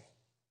kept going.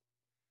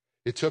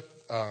 It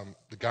took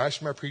the guys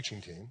from our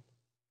preaching team,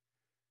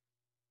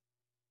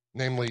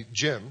 namely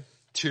Jim,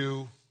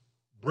 to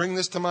bring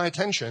this to my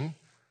attention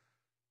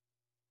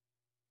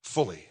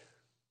fully.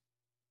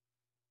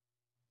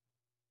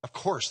 Of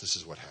course, this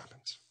is what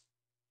happens.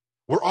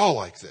 We're all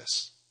like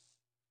this.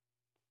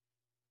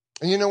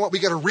 And you know what? We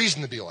got a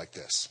reason to be like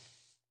this.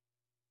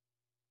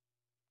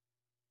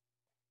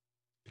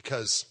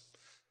 Because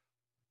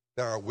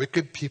there are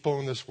wicked people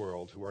in this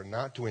world who are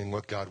not doing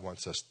what God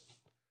wants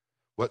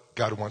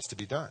to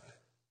be done.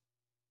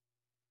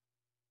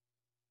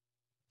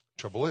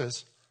 Trouble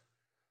is,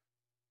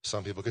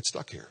 some people get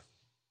stuck here.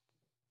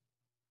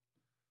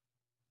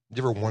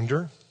 You ever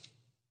wonder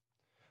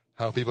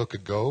how people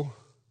could go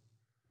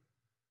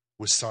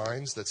with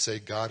signs that say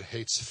God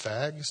hates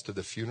fags to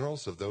the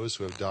funerals of those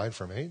who have died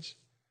from AIDS?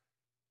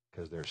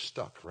 Because they're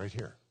stuck right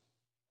here.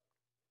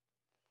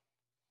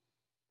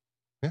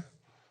 Yeah.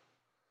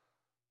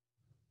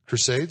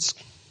 Crusades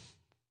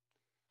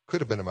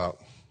could have been about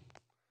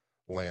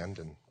land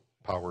and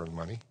power and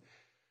money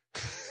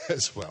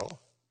as well.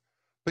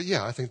 But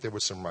yeah, I think there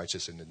was some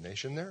righteous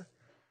indignation there.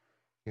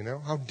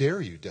 How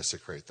dare you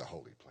desecrate the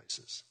holy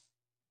places?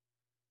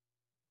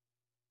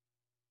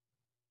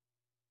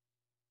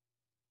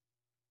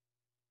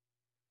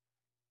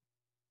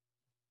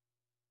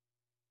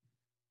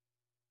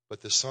 But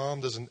the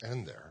psalm doesn't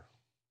end there.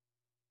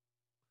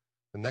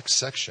 The next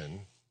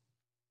section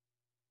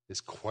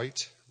is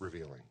quite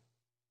revealing.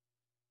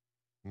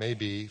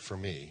 Maybe, for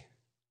me,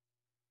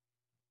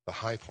 the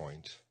high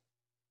point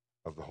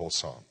of the whole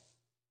psalm.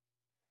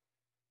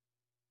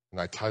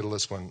 And I title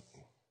this one,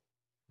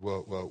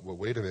 well,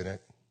 wait a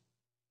minute.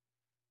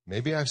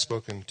 Maybe I've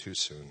spoken too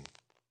soon.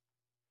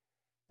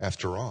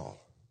 After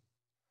all,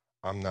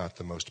 I'm not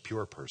the most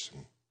pure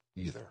person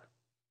either.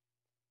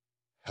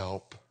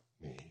 Help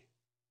me,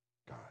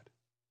 God.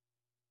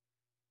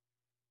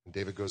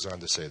 David goes on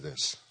to say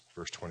this,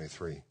 verse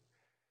 23.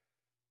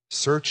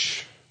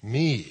 Search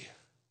me,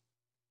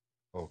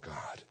 O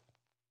God,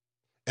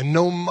 and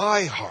know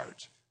my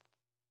heart.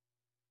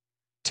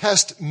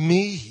 Test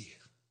me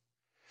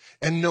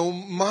and know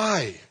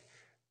my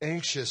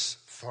anxious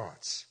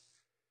thoughts.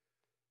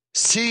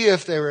 See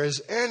if there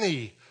is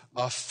any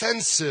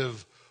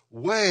offensive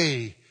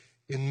way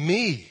in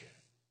me,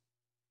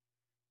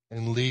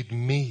 and lead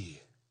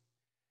me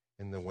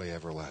in the way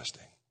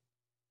everlasting.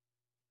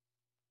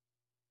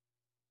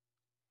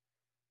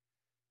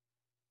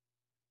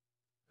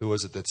 Who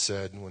was it that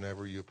said,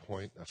 whenever you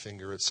point a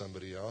finger at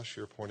somebody else,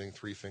 you're pointing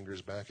 3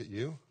 fingers back at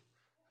you?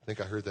 I think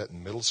I heard that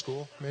in middle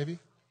school, maybe,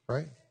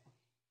 right?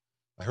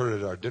 I heard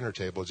it at our dinner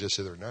table just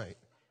the other night.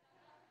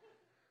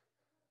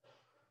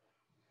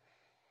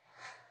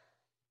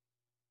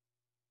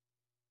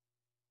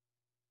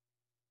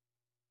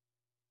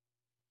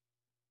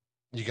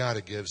 You got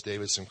to give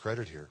David some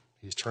credit here.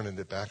 He's turning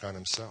it back on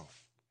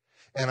himself.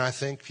 And I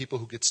think people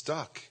who get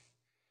stuck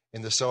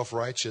in the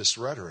self-righteous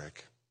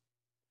rhetoric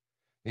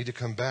need to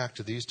come back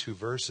to these 2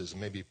 verses and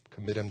maybe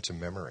commit them to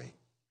memory.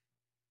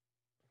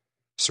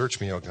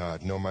 Search me, O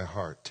God, know my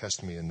heart.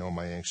 Test me and know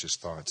my anxious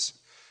thoughts.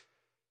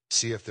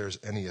 See if there's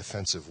any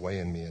offensive way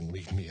in me and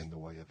lead me in the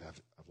way of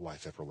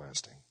life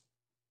everlasting.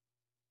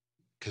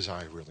 Because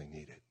I really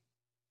need it.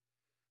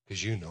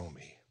 Because you know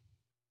me.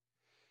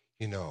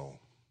 You know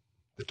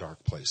the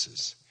dark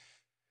places.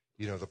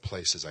 You know the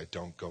places I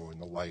don't go in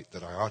the light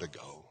that I ought to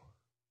go.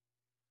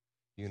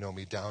 You know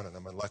me down at a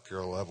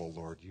molecular level,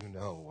 Lord. You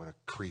know what a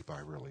creep I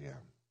really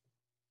am.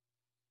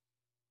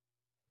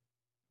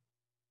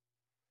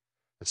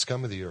 The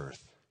scum of the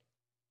earth,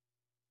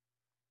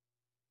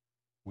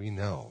 we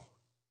know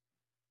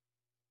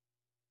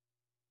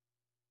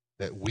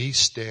that we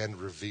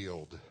stand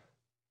revealed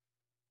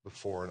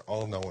before an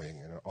all-knowing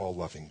and an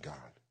all-loving God.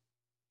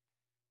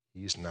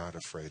 He's not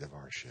afraid of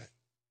our shit.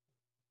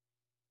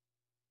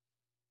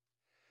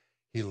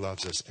 He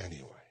loves us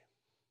anyway.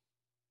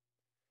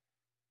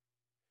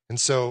 And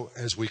so,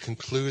 as we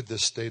conclude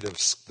this state of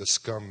the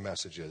scum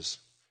messages,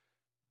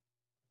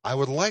 I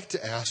would like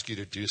to ask you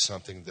to do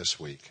something this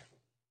week.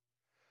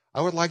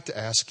 I would like to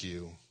ask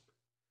you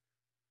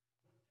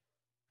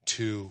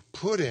to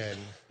put in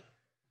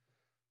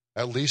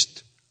at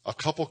least a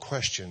couple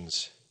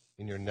questions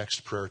in your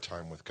next prayer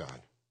time with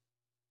God.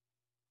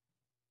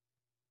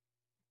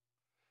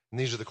 And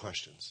these are the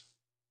questions.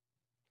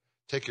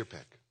 Take your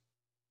pick.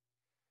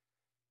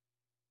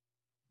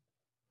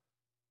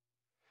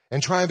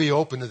 And try and be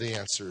open to the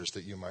answers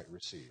that you might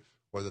receive,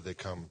 whether they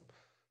come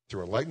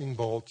through a lightning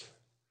bolt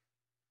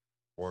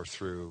or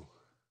through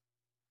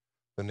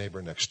the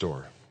neighbor next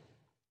door.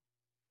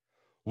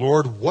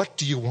 Lord, what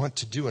do you want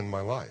to do in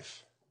my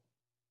life?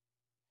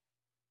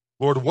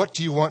 Lord, what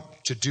do you want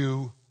to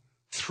do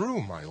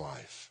through my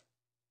life?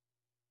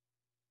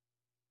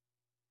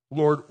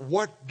 Lord,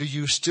 what do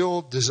you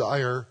still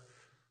desire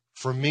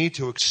for me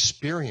to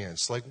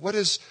experience? Like, what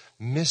is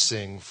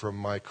missing from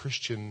my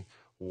Christian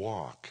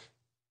walk?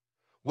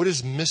 What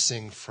is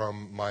missing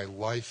from my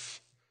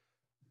life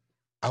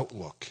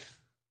outlook?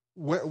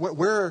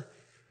 Where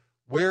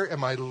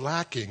am I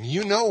lacking?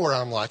 You know where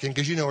I'm lacking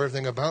because you know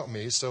everything about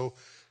me. So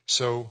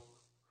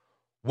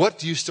what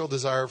do you still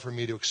desire for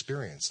me to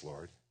experience,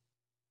 Lord?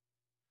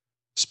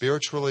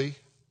 Spiritually,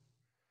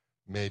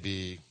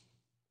 maybe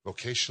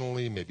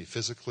vocationally, maybe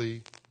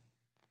physically,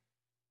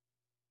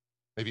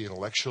 maybe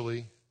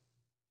intellectually.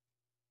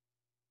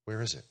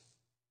 Where is it?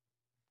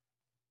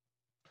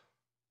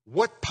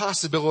 What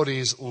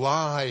possibilities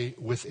lie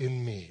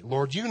within me?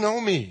 Lord, you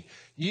know me.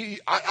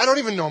 I don't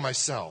even know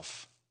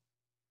myself.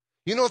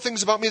 You know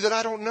things about me that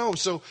I don't know.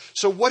 So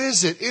what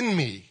is it in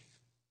me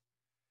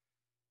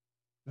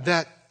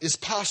that is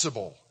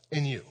possible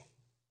in you?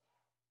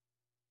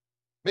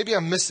 Maybe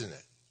I'm missing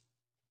it.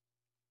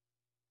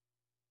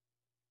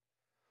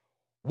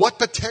 What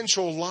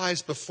potential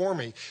lies before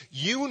me?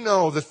 You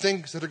know the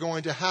things that are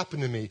going to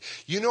happen to me.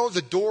 You know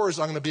the doors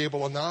I'm going to be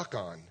able to knock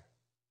on.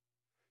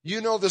 You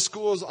know the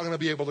schools I'm going to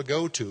be able to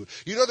go to.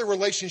 You know the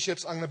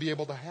relationships I'm going to be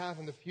able to have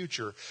in the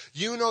future.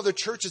 You know the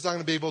churches I'm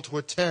going to be able to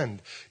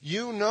attend.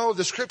 You know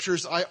the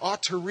scriptures I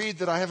ought to read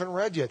that I haven't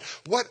read yet.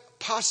 What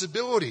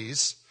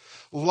possibilities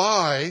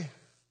lie,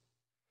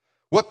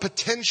 what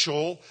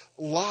potential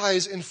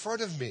lies in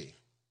front of me?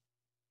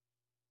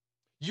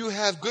 You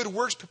have good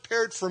works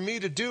prepared for me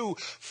to do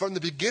from the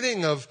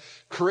beginning of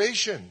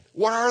creation.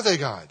 What are they,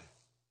 God?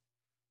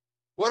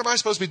 What am I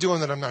supposed to be doing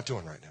that I'm not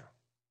doing right now?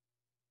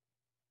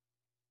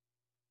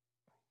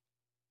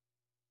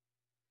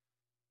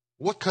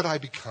 What could I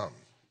become?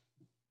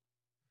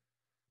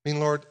 I mean,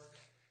 Lord,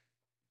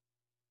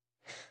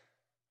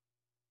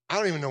 I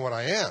don't even know what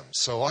I am,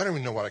 so I don't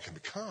even know what I can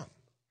become.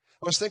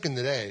 I was thinking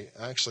today,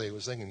 actually I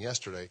was thinking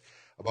yesterday,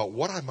 about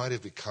what I might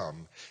have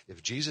become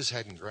if Jesus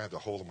hadn't grabbed a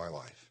hold of my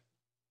life.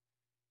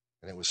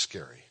 And it was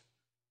scary.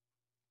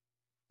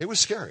 It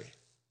was scary.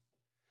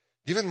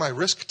 Given my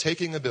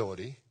risk-taking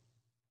ability,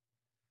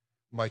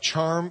 my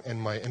charm and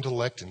my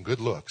intellect and good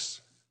looks.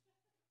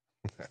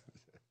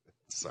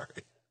 Sorry.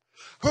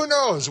 Who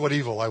knows what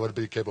evil I would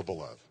be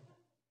capable of?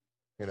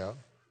 You know?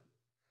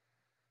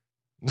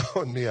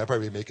 Knowing me, I'd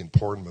probably be making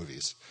porn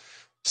movies,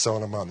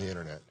 selling them on the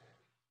internet.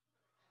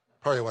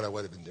 Probably what I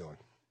would have been doing.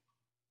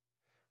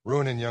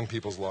 Ruining young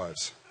people's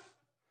lives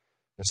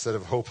instead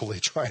of hopefully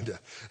trying to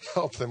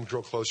help them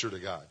grow closer to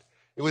God.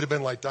 It would have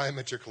been like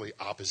diametrically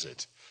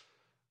opposite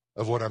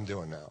of what I'm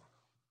doing now.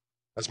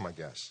 That's my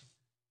guess.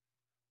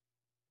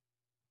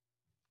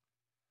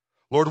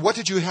 Lord, what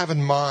did you have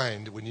in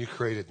mind when you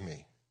created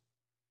me?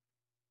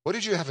 What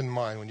did you have in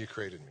mind when you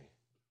created me?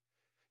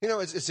 You know,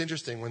 it's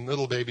interesting when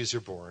little babies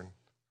are born,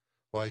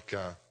 like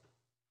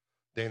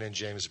Dana and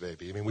James'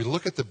 baby. I mean, we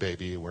look at the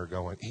baby and we're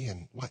going,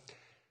 Ian, what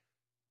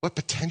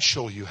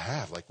potential you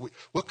have? Like,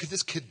 what could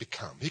this kid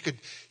become? He could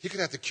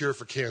have the cure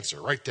for cancer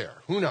right there.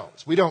 Who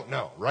knows? We don't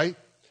know, right?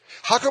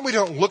 How come we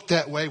don't look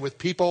that way with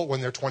people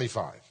when they're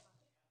 25?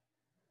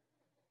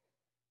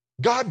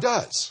 God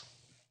does.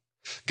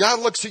 God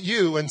looks at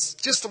you and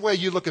just the way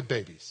you look at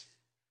babies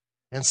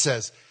and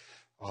says,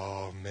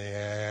 oh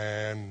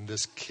man,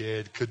 this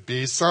kid could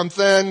be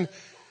something.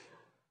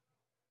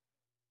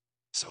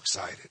 So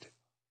excited.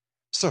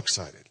 So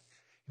excited.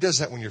 He does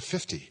that when you're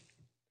 50. He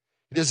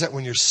does that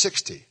when you're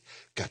 60.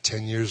 Got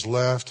 10 years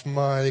left,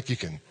 Mike. You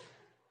can,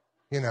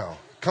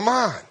 come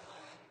on.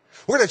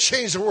 We're going to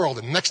change the world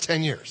in the next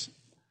 10 years.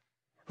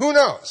 Who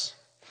knows?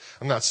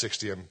 I'm not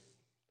 60. I'm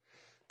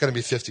going to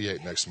be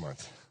 58 next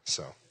month.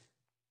 So,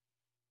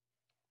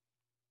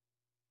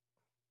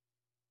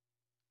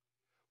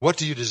 what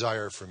do you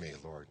desire for me,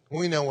 Lord?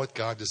 We know what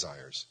God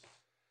desires.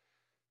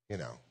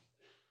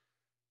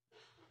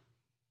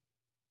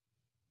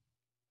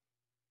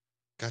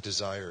 God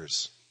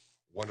desires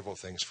wonderful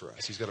things for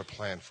us. He's got a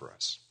plan for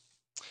us.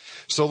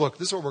 So look,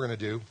 this is what we're going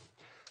to do.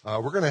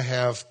 We're going to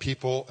have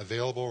people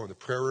available in the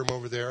prayer room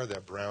over there,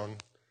 that brown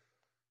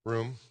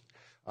room.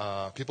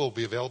 People will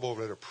be available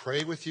over there to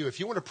pray with you. If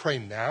you want to pray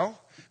now,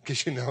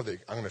 because you know that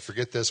I'm going to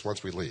forget this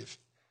once we leave.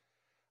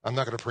 I'm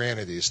not going to pray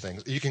any of these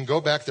things. You can go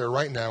back there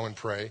right now and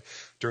pray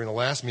during the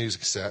last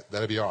music set.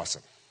 That'd be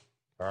awesome.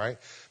 All right?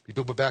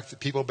 People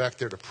back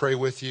there to pray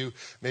with you.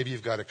 Maybe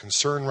you've got a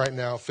concern right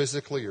now,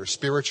 physically or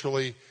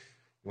spiritually.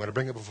 You want to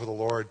bring it before the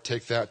Lord,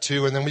 take that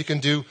too. And then we can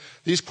do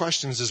these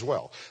questions as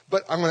well.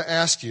 But I'm going to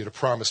ask you to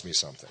promise me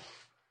something.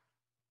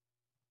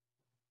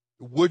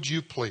 Would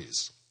you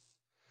please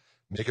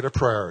make it a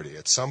priority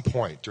at some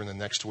point during the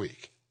next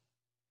week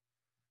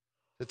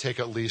to take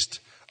at least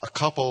a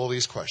couple of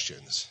these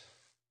questions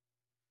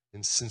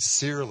and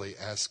sincerely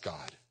ask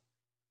God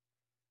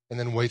and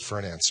then wait for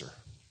an answer?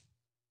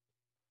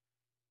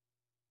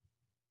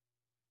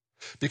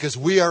 Because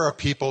we are a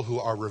people who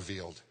are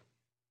revealed.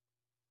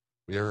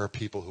 We are a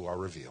people who are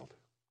revealed.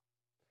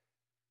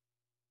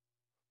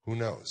 Who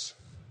knows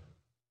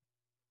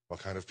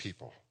what kind of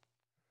people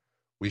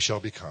we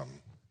shall become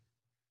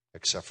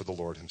except for the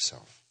Lord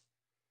himself.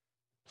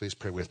 Please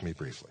pray with me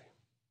briefly.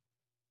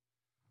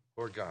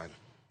 Lord God,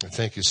 I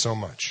thank you so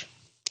much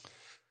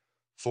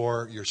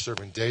for your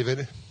servant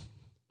David,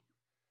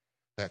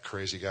 that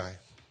crazy guy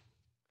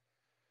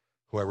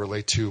who I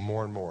relate to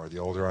more and more the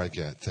older I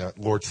get.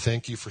 Lord,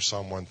 thank you for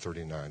Psalm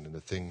 139 and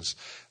the things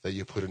that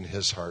you put in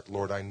his heart.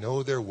 Lord, I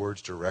know they're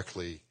words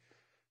directly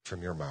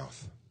from your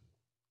mouth.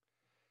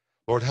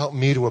 Lord, help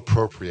me to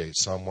appropriate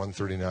Psalm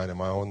 139 in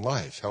my own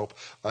life. Help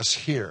us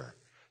here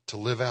to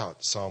live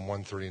out Psalm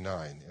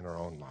 139 in our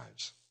own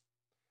lives.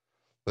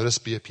 Let us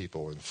be a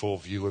people in full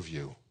view of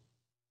you,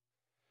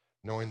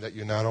 knowing that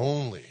you not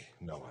only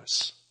know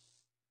us,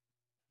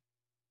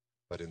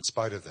 but in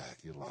spite of that,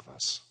 you love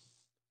us.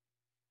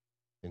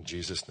 In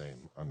Jesus'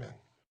 name, amen.